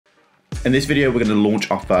In this video, we're going to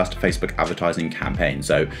launch our first Facebook advertising campaign.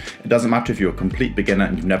 So it doesn't matter if you're a complete beginner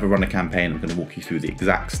and you've never run a campaign, I'm going to walk you through the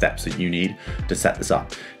exact steps that you need to set this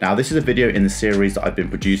up. Now, this is a video in the series that I've been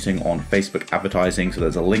producing on Facebook advertising. So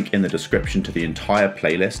there's a link in the description to the entire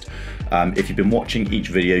playlist. If you've been watching each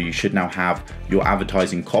video, you should now have your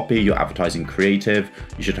advertising copy, your advertising creative,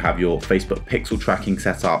 you should have your Facebook pixel tracking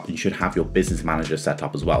set up, and you should have your business manager set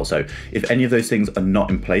up as well. So if any of those things are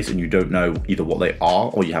not in place and you don't know either what they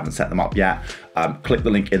are or you haven't set them up yet, click the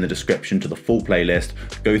link in the description to the full playlist,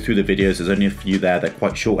 go through the videos. There's only a few there, they're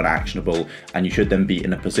quite short and actionable, and you should then be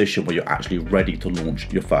in a position where you're actually ready to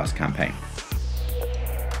launch your first campaign.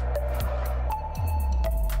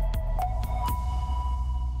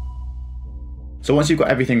 So once you've got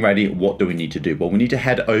everything ready, what do we need to do? Well, we need to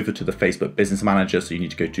head over to the Facebook Business Manager. So you need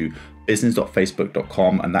to go to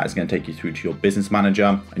business.facebook.com, and that is going to take you through to your business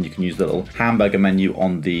manager. And you can use the little hamburger menu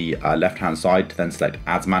on the left-hand side to then select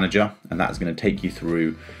Ads Manager, and that is going to take you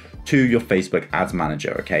through to your Facebook Ads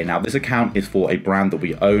Manager. Okay, now this account is for a brand that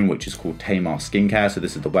we own, which is called Tamar Skincare. So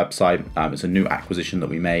this is the website. It's a new acquisition that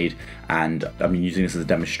we made, and I'm using this as a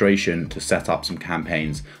demonstration to set up some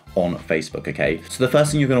campaigns on Facebook. Okay, so the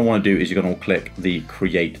first thing you're going to want to do is you're going to click the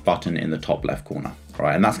create button in the top left corner. All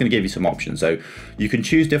right, and that's going to give you some options. So you can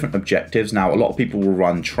choose different objectives. Now, a lot of people will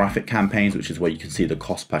run traffic campaigns, which is where you can see the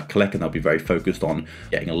cost per click, and they'll be very focused on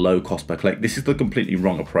getting a low cost per click. This is the completely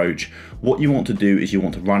wrong approach. What you want to do is you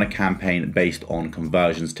want to run a campaign based on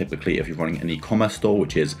conversions. Typically, if you're running an e-commerce store,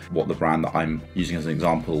 which is what the brand that I'm using as an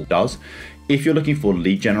example does. If you're looking for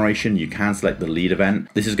lead generation, you can select the lead event.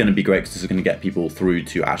 This is going to be great because this is going to get people through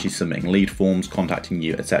to actually submitting lead forms, contacting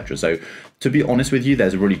you, etc. So to be honest with you,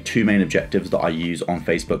 there's really two main objectives that I use on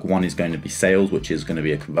Facebook. One is going to be sales, which is going to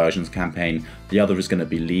be a conversions campaign. The other is going to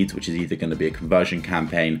be leads, which is either going to be a conversion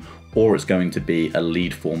campaign or it's going to be a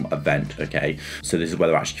lead form event. Okay, so this is where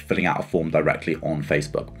they're actually filling out a form directly on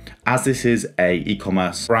Facebook. As this is a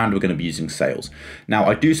e-commerce brand, we're going to be using sales. Now,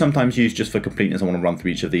 I do sometimes use, just for completeness, I want to run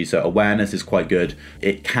through each of these. So awareness is quite good.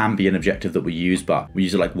 It can be an objective that we use, but we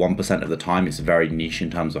use it like 1% of the time. It's very niche in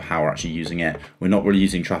terms of how we're actually using it. We're not really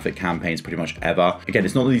using traffic campaigns pretty much ever. Again,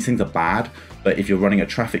 it's not that these things are bad, but if you're running a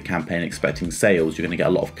traffic campaign expecting sales, you're going to get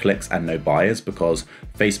a lot of clicks and no buyers because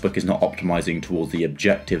Facebook is not optimizing towards the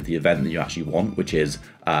objective, the event that you actually want, which is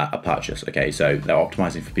a purchase. Okay, so they're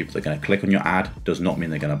optimizing for people that are going to click on your ad, does not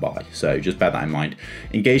mean they're going to buy. So just bear that in mind.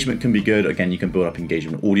 Engagement can be good. Again, you can build up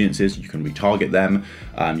engagement audiences, you can retarget them.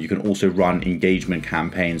 You can also run engagement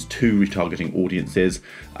campaigns to retargeting audiences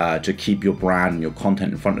to keep your brand and your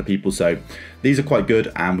content in front of people. So these are quite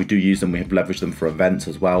good, and we do use them. We have leveraged them for events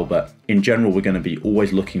as well, but in general, we're going to be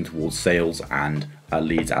always looking towards sales and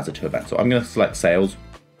leads as a to event. So I'm going to select sales.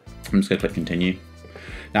 I'm just going to click continue.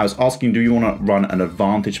 Now it's asking, do you want to run an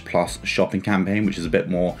Advantage Plus shopping campaign, which is a bit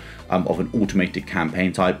more of an automated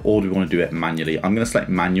campaign type, or do we want to do it manually? I'm going to select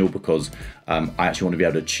manual because I actually want to be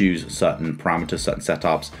able to choose certain parameters, certain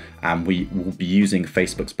setups, and we will be using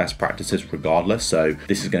Facebook's best practices regardless. So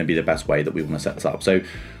this is going to be the best way that we want to set this up. So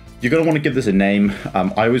you're going to want to give this a name.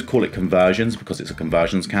 I always call it conversions because it's a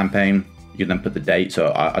conversions campaign. You can then put the date.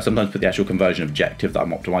 So I sometimes put the actual conversion objective that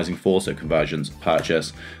I'm optimizing for. So conversions,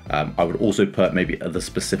 purchase. I would also put maybe the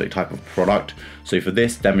specific type of product. So for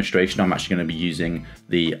this demonstration, I'm actually going to be using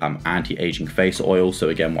the anti-aging face oil. So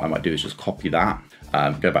again, what I might do is just copy that,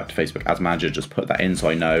 go back to Facebook Ads Manager, just put that in so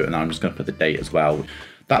I know, and then I'm just going to put the date as well.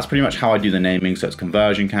 That's pretty much how I do the naming. So it's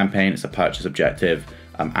conversion campaign, it's a purchase objective,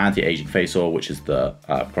 anti-aging face oil, which is the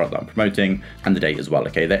product that I'm promoting, and the date as well.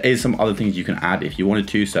 Okay, there is some other things you can add if you wanted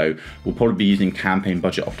to. So we'll probably be using campaign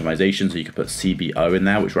budget optimization. So you could put CBO in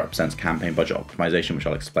there, which represents campaign budget optimization, which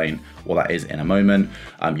I'll explain what that is in a moment.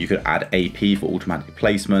 You could add AP for automatic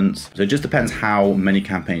placements. So it just depends how many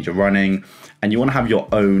campaigns you're running. And you want to have your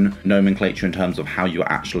own nomenclature in terms of how you're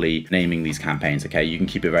actually naming these campaigns. Okay, you can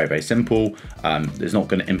keep it very, very simple. It's not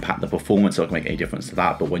going to impact the performance, so it won't make any difference to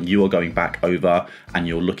that. But when you are going back over and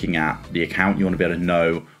you're looking at the account, you want to be able to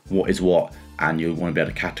know what is what, and you want to be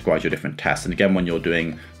able to categorize your different tests. And again, when you're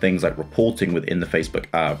doing things like reporting within the Facebook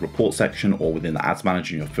report section or within the Ads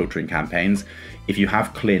Manager and you're filtering campaigns, if you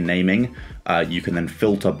have clear naming, you can then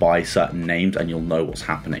filter by certain names and you'll know what's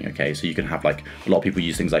happening. Okay, so you can have, like, a lot of people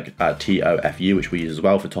use things like TOFU, which we use as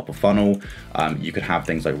well for top of funnel. You could have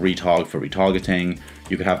things like retarget for retargeting.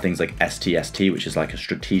 You could have things like STST, which is like a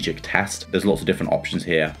strategic test. There's lots of different options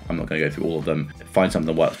here. I'm not going to go through all of them. Find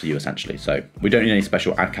something that works for you essentially. So we don't need any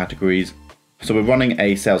special ad categories. So we're running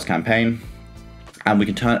a sales campaign. And we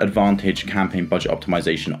can turn advantage campaign budget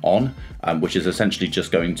optimization on, which is essentially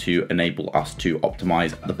just going to enable us to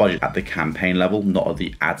optimize the budget at the campaign level, not at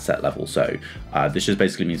the ad set level. So this just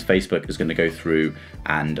basically means Facebook is going to go through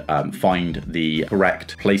and find the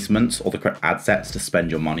correct placements or the correct ad sets to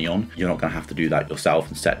spend your money on. You're not going to have to do that yourself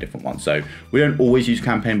and set different ones. So we don't always use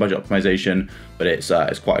campaign budget optimization, but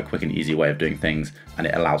it's quite a quick and easy way of doing things, and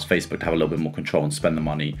it allows Facebook to have a little bit more control and spend the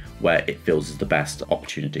money where it feels is the best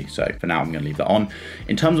opportunity. So for now, I'm going to leave that on.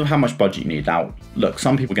 In terms of how much budget you need, now look,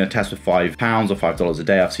 some people are going to test with £5 or $5 a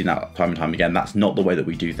day. I've seen that time and time again. That's not the way that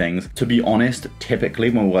we do things. To be honest, typically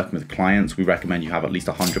when we're working with clients, we recommend you have at least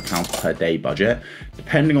 £100 per day budget.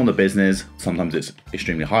 Depending on the business, sometimes it's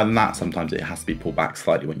extremely higher than that. Sometimes it has to be pulled back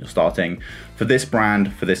slightly when you're starting. For this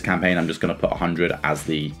brand, for this campaign, I'm just going to put 100 as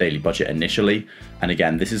the daily budget initially. And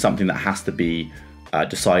again, this is something that has to be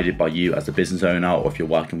decided by you as a business owner, or if you're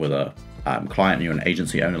working with a client and you're an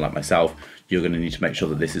agency owner like myself, you're going to need to make sure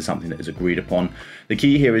that this is something that is agreed upon. The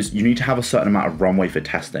key here is you need to have a certain amount of runway for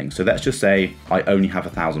testing. So let's just say I only have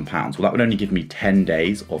 £1,000. Well, that would only give me 10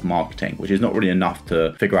 days of marketing, which is not really enough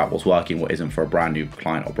to figure out what's working, what isn't for a brand new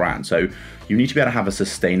client or brand. So you need to be able to have a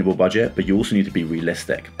sustainable budget, but you also need to be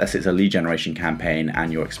realistic. Let's say it's a lead generation campaign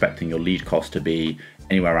and you're expecting your lead cost to be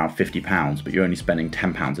anywhere around £50, but you're only spending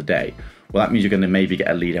 £10 a day. Well, that means you're going to maybe get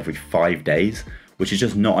a lead every 5 days, which is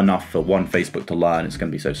just not enough for Facebook to learn. It's going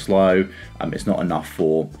to be so slow. It's not enough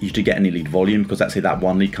for you to get any lead volume, because let's say that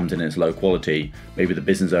one lead comes in and it's low quality. Maybe the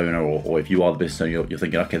business owner, or if you are the business owner, you're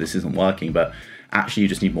thinking, okay, this isn't working, but actually you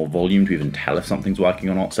just need more volume to even tell if something's working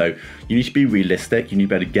or not. So you need to be realistic. You need to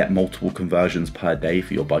be able to get multiple conversions per day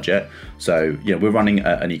for your budget. So, we're running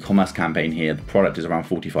an e-commerce campaign here. The product is around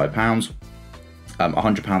 £45.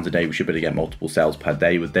 £100 a day, we should be able to get multiple sales per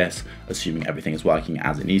day with this, assuming everything is working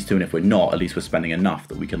as it needs to. And if we're not, at least we're spending enough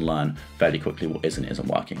that we can learn fairly quickly what isn't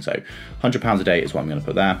working. So £100 a day is what I'm going to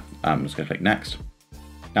put there. I'm just going to click next.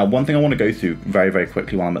 Now, one thing I want to go through very, very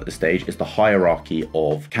quickly while I'm at this stage is the hierarchy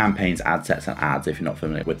of campaigns, ad sets, and ads, if you're not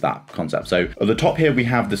familiar with that concept. So at the top here, we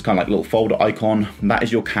have this kind of like little folder icon. That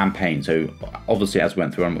is your campaign. So obviously, as we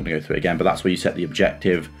went through, I'm not going to go through it again, but that's where you set the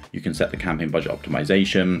objective. You can set the campaign budget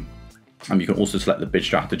optimization. You can also select the bid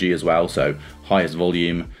strategy as well, so highest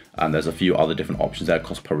volume, and there's a few other different options there,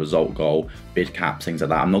 cost per result goal, bid caps, things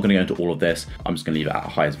like that. I'm not going to go into all of this. I'm just going to leave it at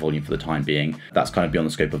highest volume for the time being. That's kind of beyond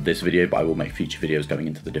the scope of this video, but I will make future videos going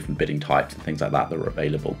into the different bidding types and things like that are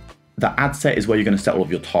available. The ad set is where you're going to set all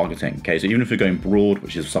of your targeting. Okay, so even if you're going broad,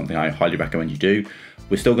 which is something I highly recommend you do,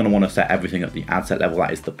 we're still going to want to set everything at the ad set level.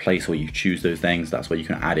 That is the place where you choose those things. That's where you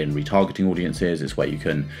can add in retargeting audiences. It's where you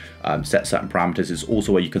can set certain parameters. It's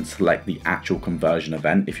also where you can select the actual conversion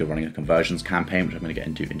event if you're running a conversions campaign, which I'm going to get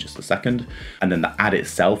into in just a second. And then the ad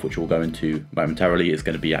itself, which we'll go into momentarily, is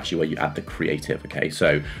going to be actually where you add the creative. Okay,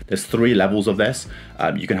 so there's 3 levels of this.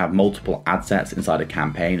 You can have multiple ad sets inside a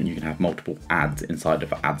campaign, and you can have multiple ads inside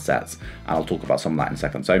of ad sets. And I'll talk about some of that in a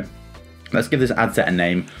second. So let's give this ad set a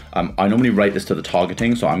name. I normally rate this to the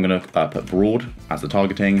targeting, so I'm going to put broad as the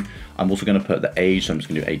targeting. I'm also going to put the age, so I'm just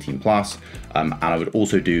going to do 18 plus. And I would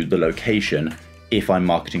also do the location if I'm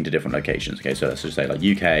marketing to different locations. Okay, so let's just say like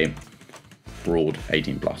UK, broad,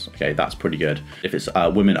 18 plus. Okay, that's pretty good. If it's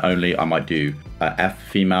women only, I might do F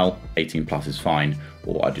female, 18 plus is fine,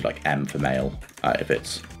 or I do like M for male if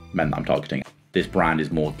it's men that I'm targeting. This brand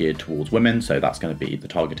is more geared towards women, so that's going to be the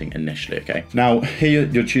targeting initially, okay? Now, here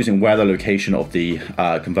you're choosing where the location of the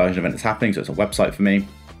conversion event is happening, so it's a website for me.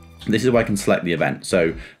 This is where I can select the event.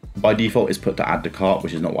 So by default, it's put to add to cart,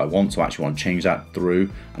 which is not what I want, so I actually want to change that through,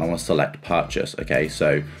 and I want to select purchase, okay?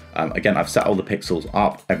 So again, I've set all the pixels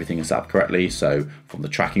up, everything is set up correctly, so from the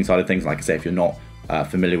tracking side of things, like I say, if you're not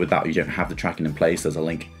familiar with that, or you don't have the tracking in place, there's a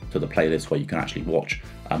link to the playlist where you can actually watch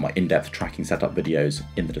my in-depth tracking setup videos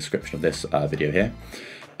in the description of this video here.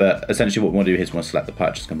 But essentially what we want to do is we want to select the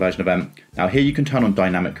purchase conversion event. Now here you can turn on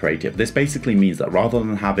dynamic creative. This basically means that rather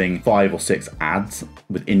than having 5 or 6 ads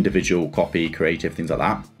with individual copy, creative, things like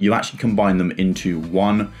that, you actually combine them into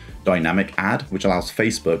one dynamic ad, which allows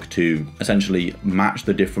Facebook to essentially match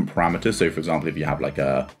the different parameters. So for example, if you have like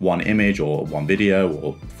a 1 image or 1 video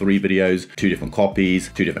or 3 videos, 2 different copies,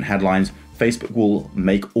 2 different headlines, Facebook will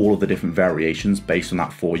make all of the different variations based on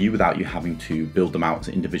that for you without you having to build them out as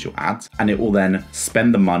individual ads. And it will then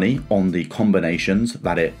spend the money on the combinations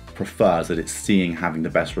that it prefers, that it's seeing having the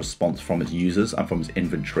best response from its users and from its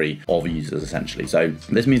inventory of users essentially. So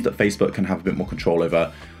this means that Facebook can have a bit more control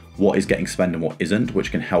over what is getting spent and what isn't, which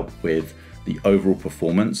can help with the overall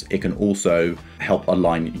performance. It can also help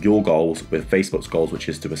align your goals with Facebook's goals, which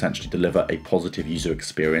is to essentially deliver a positive user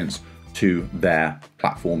experience to their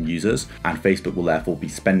platform users, and Facebook will therefore be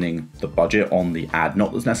spending the budget on the ad,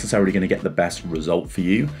 not that's necessarily going to get the best result for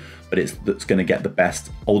you, but that's going to get the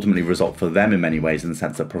best ultimately result for them in many ways, in the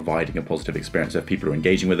sense of providing a positive experience. So if people are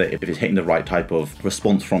engaging with it, if it's hitting the right type of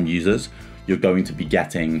response from users, you're going to be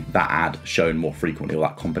getting that ad shown more frequently, or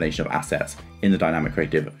that combination of assets in the dynamic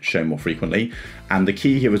creative shown more frequently. And the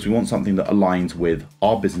key here is we want something that aligns with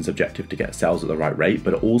our business objective to get sales at the right rate,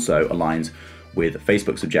 but it also aligns with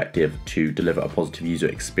Facebook's objective to deliver a positive user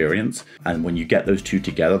experience. And when you get those two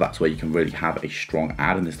together, that's where you can really have a strong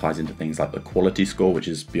ad. And this ties into things like the quality score, which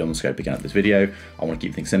is beyond the scope again of this video. I want to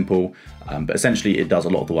keep things simple, but essentially it does a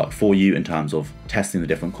lot of the work for you in terms of testing the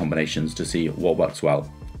different combinations to see what works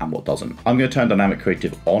well and what doesn't. I'm going to turn dynamic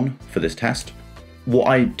creative on for this test. What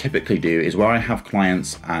I typically do is, where I have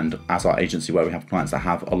clients, and as our agency where we have clients that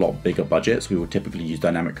have a lot bigger budgets, we will typically use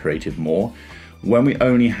dynamic creative more. When we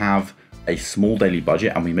only have a small daily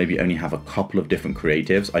budget and we maybe only have a couple of different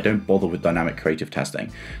creatives, I don't bother with dynamic creative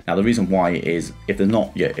testing. Now the reason why is, if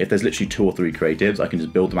there's literally 2 or 3 creatives, I can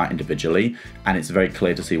just build them out individually, and it's very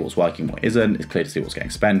clear to see what's working, what isn't. It's clear to see what's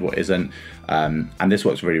getting spent, what isn't, and this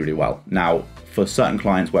works really, really well. Now for certain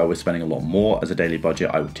clients where we're spending a lot more as a daily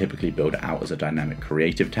budget, I would typically build it out as a dynamic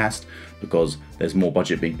creative test, because there's more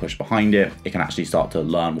budget being pushed behind it. It can actually start to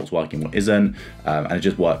learn what's working, what isn't, and it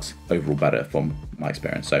just works overall better from my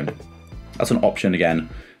experience. So that's an option. Again,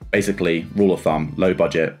 basically rule of thumb, low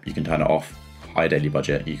budget, you can turn it off. High daily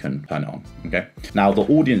budget, you can turn it on, okay? Now the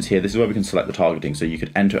audience here, this is where we can select the targeting. So you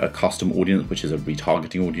could enter a custom audience, which is a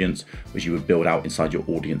retargeting audience, which you would build out inside your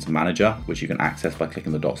audience manager, which you can access by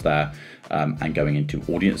clicking the dots there and going into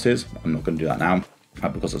audiences. I'm not gonna do that now,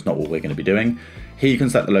 because that's not what we're going to be doing. Here you can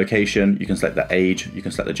select the location, you can select the age, you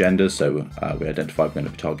can select the genders. So we identify we're going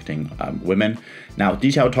to be targeting women. Now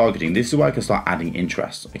detailed targeting, this is where I can start adding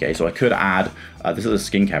interest. Okay, so I could add, this is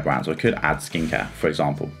a skincare brand, so I could add skincare, for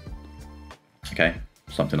example. Okay,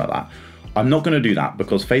 something like that. I'm not going to do that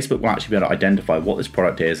because Facebook will actually be able to identify what this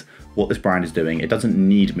product is, what this brand is doing. It doesn't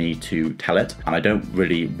need me to tell it, and I don't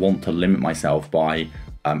really want to limit myself by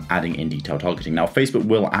adding in detailed targeting. Now Facebook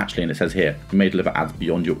will actually, and it says here, you may deliver ads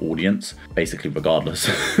beyond your audience, basically regardless.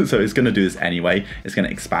 So it's going to do this anyway. It's going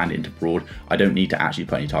to expand into broad. I don't need to actually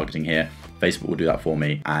put any targeting here. Facebook will do that for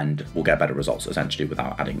me, and we'll get better results essentially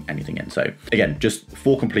without adding anything in. So again, just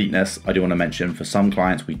for completeness, I do want to mention, for some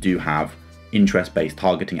clients, we do have interest-based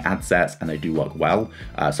targeting ad sets, and they do work well.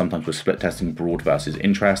 Sometimes we're split testing broad versus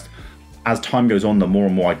interest. As time goes on, the more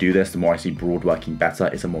and more I do this, the more I see broad working better.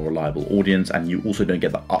 It's a more reliable audience, and you also don't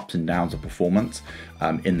get the ups and downs of performance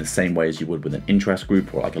in the same way as you would with an interest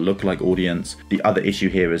group or like a lookalike audience. The other issue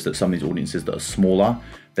here is that some of these audiences that are smaller,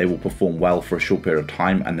 they will perform well for a short period of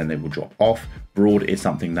time and then they will drop off. Broad is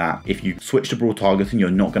something that if you switch to broad targeting, you're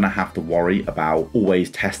not going to have to worry about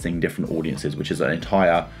always testing different audiences, which is an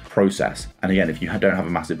entire process. And again, if you don't have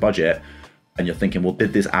a massive budget, and you're thinking, well,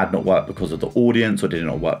 did this ad not work because of the audience, or did it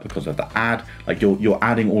not work because of the ad? Like you're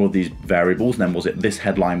adding all of these variables, and then was it this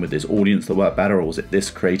headline with this audience that worked better, or was it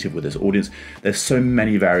this creative with this audience? There's so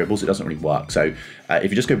many variables, it doesn't really work. So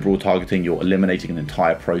if you just go broad targeting, you're eliminating an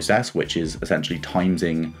entire process, which is essentially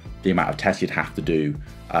timesing the amount of tests you'd have to do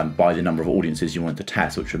by the number of audiences you want to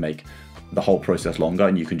test, which would make the whole process longer.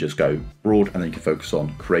 And you can just go broad, and then you can focus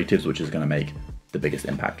on creatives, which is going to make the biggest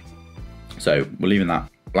impact. So we're leaving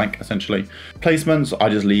that blank essentially. Placements, I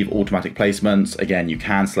just leave automatic placements. Again, you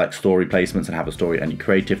can select story placements and have a story and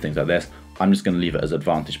creative, things like this. I'm just going to leave it as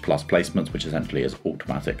Advantage Plus placements, which essentially is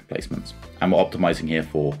automatic placements. And we're optimizing here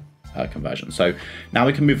for conversion. So now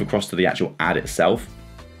we can move across to the actual ad itself.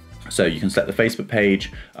 So you can select the Facebook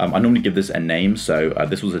page. I normally give this a name. So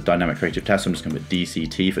this was a dynamic creative test. So I'm just going to put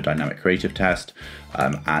DCT for dynamic creative test.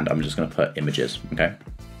 And I'm just going to put images, okay?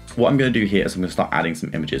 What I'm going to do here is I'm going to start adding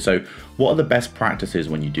some images. So what are the best practices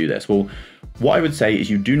when you do this? Well, what I would say is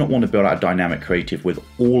you do not want to build out a dynamic creative with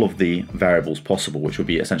all of the variables possible, which would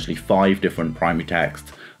be essentially 5 different primary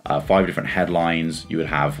text, 5 different headlines. You would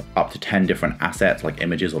have up to 10 different assets like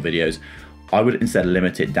images or videos. I would instead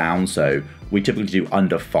limit it down. So we typically do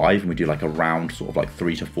under 5, and we do like around sort of like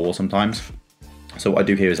 3 to 4 sometimes. So what I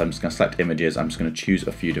do here is I'm just going to select images. I'm just going to choose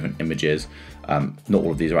a few different images. Not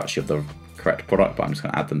all of these are actually of the correct product, but I'm just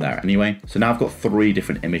going to add them there anyway. So now I've got 3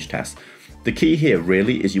 different image tests. The key here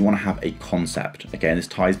really is you want to have a concept. Again, this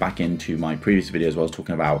ties back into my previous videos where I was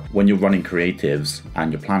talking about when you're running creatives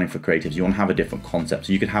and you're planning for creatives, you want to have a different concept.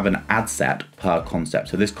 So you could have an ad set per concept.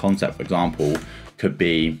 So this concept, for example, could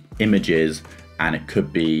be images and it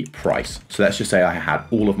could be price. So let's just say I had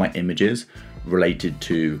all of my images related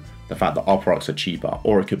to the fact that our products are cheaper,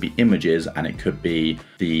 or it could be images and it could be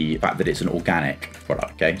the fact that it's an organic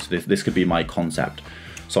product, okay? So this could be my concept.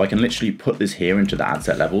 So I can literally put this here into the ad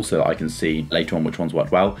set level so that I can see later on which ones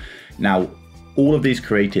worked well. Now, all of these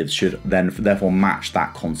creatives should then therefore match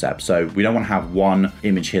that concept. So we don't want to have one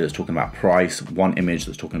image here that's talking about price, one image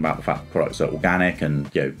that's talking about the fact that products are organic and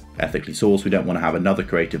ethically sourced. We don't want to have another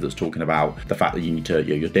creative that's talking about the fact that you need to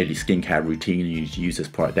your daily skincare routine and you need to use this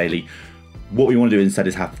product daily. What we want to do instead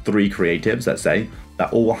is have 3 creatives, let's say,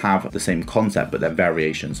 that all have the same concept, but they're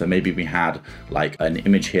variations. So maybe we had like an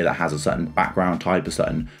image here that has a certain background type, a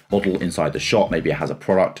certain model inside the shot, maybe it has a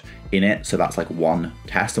product in it. So that's like one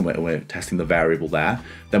test and we're testing the variable there.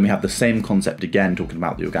 Then we have the same concept again, talking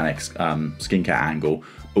about the organic skincare angle,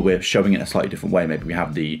 but we're showing it in a slightly different way. Maybe we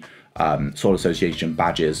have the soil association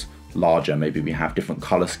badges larger, maybe we have different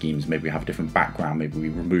color schemes, maybe we have a different background, maybe we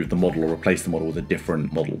remove the model or replace the model with a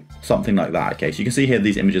different model, something like that. Okay, so you can see here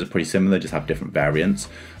these images are pretty similar, just have different variants.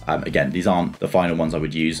 Again, these aren't the final ones I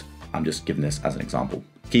would use, I'm just giving this as an example.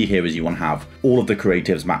 Key here is you want to have all of the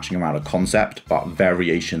creatives matching around a concept, but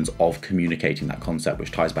variations of communicating that concept,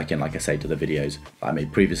 which ties back in, like I say, to the videos that I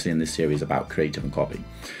made previously in this series about creative and copy.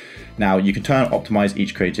 Now you can optimize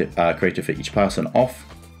each creative for each person off.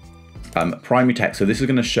 Primary text, so this is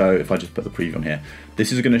going to show, if I just put the preview on here,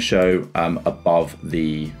 this is going to show above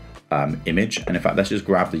the image. And in fact, let's just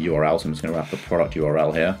grab the URL. So I'm just going to grab the product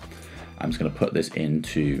URL here. I'm just going to put this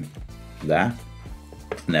into there.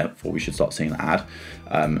 And therefore we should start seeing the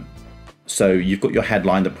ad. So you've got your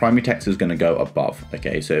headline, the primary text is going to go above.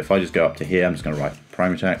 Okay, so if I just go up to here, I'm just going to write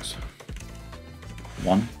primary text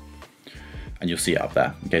 1, and you'll see it up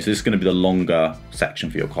there. Okay, so this is going to be the longer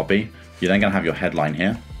section for your copy. You're then going to have your headline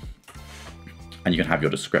here, and you can have your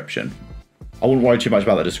description. I wouldn't worry too much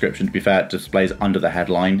about the description. To be fair, it displays under the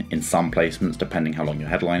headline in some placements, depending how long your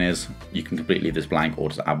headline is. You can completely leave this blank or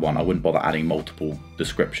just add one. I wouldn't bother adding multiple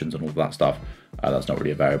descriptions and all of that stuff. That's not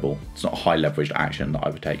really a variable. It's not a high leveraged action that I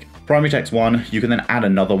would take. Primary text 1, you can then add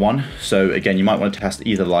another one. So again, you might want to test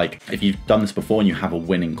either, like if you've done this before and you have a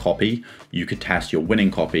winning copy, you could test your winning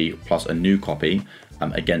copy plus a new copy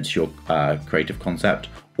against your creative concept,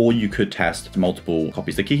 or you could test multiple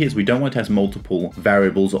copies. The key here is we don't want to test multiple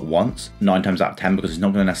variables at once, 9 times out of 10, because it's not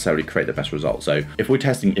going to necessarily create the best result. So if we're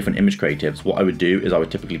testing different image creatives, what I would do is I would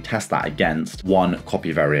typically test that against one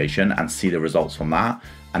copy variation and see the results from that.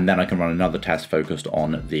 And then I can run another test focused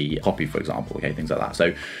on the copy, for example, okay, things like that.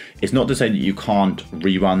 So it's not to say that you can't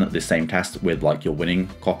rerun the same test with like your winning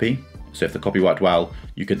copy. So if the copy worked well,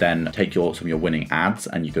 you could then take some of your winning ads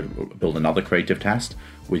and you could build another creative test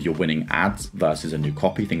with your winning ads versus a new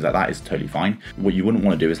copy, things like that is totally fine. What you wouldn't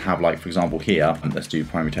want to do is have, like, for example, here, let's do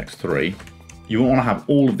primary text 3. You wouldn't want to have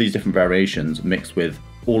all of these different variations mixed with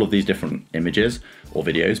all of these different images or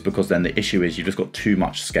videos, because then the issue is you've just got too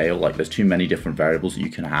much scale. Like there's too many different variables that you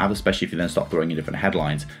can have, especially if you then start throwing in different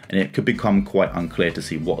headlines, and it could become quite unclear to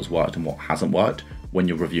see what has worked and what hasn't worked when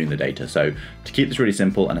you're reviewing the data. So to keep this really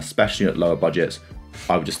simple, and especially at lower budgets,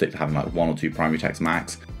 I would just stick to having like 1 or 2 primary text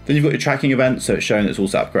max. Then you've got your tracking event, so it's showing that it's all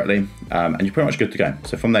set up correctly, and you're pretty much good to go.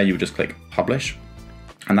 So from there, you would just click publish,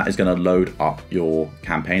 and that is going to load up your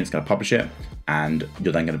campaign. It's going to publish it, and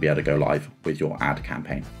you're then going to be able to go live with your ad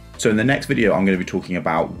campaign. So in the next video, I'm going to be talking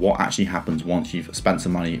about what actually happens once you've spent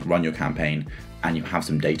some money, run your campaign, and you have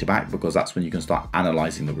some data back, because that's when you can start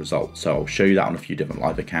analyzing the results. So I'll show you that on a few different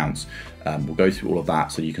live accounts. We'll go through all of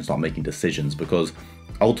that so you can start making decisions, because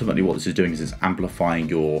ultimately what this is doing is it's amplifying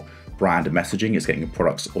your brand messaging. It's getting your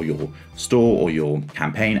products or your store or your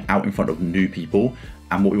campaign out in front of new people.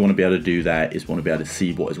 And what we want to be able to do there is we want to be able to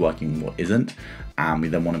see what is working and what isn't. And we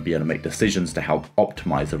then want to be able to make decisions to help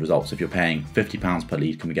optimize the results. If you're paying £50 per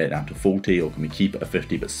lead, can we get it down to 40, or can we keep it at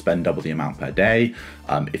 50 but spend double the amount per day?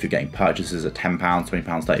 If you're getting purchases at £10, £20,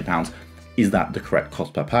 £30, is that the correct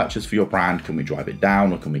cost per purchase for your brand? Can we drive it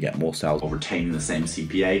down, or can we get more sales or retain the same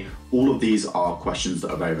CPA? All of these are questions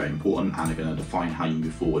that are very, very important and are going to define how you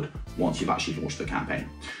move forward once you've actually launched the campaign.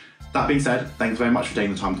 That being said, thanks very much for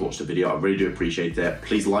taking the time to watch the video. I really do appreciate it.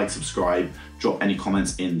 Please like, subscribe, drop any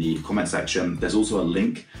comments in the comment section. There's also a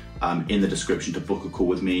link in the description to book a call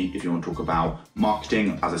with me if you want to talk about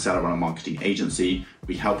marketing. As I said, I run a marketing agency.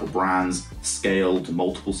 We help brands scale to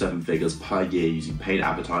multiple 7 figures per year using paid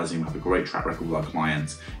advertising. We have a great track record with our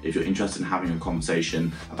clients. If you're interested in having a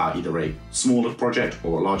conversation about either a smaller project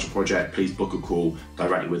or a larger project, please book a call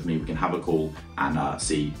directly with me. We can have a call and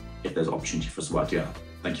see if there's opportunity for us to work together.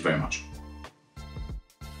 Thank you very much.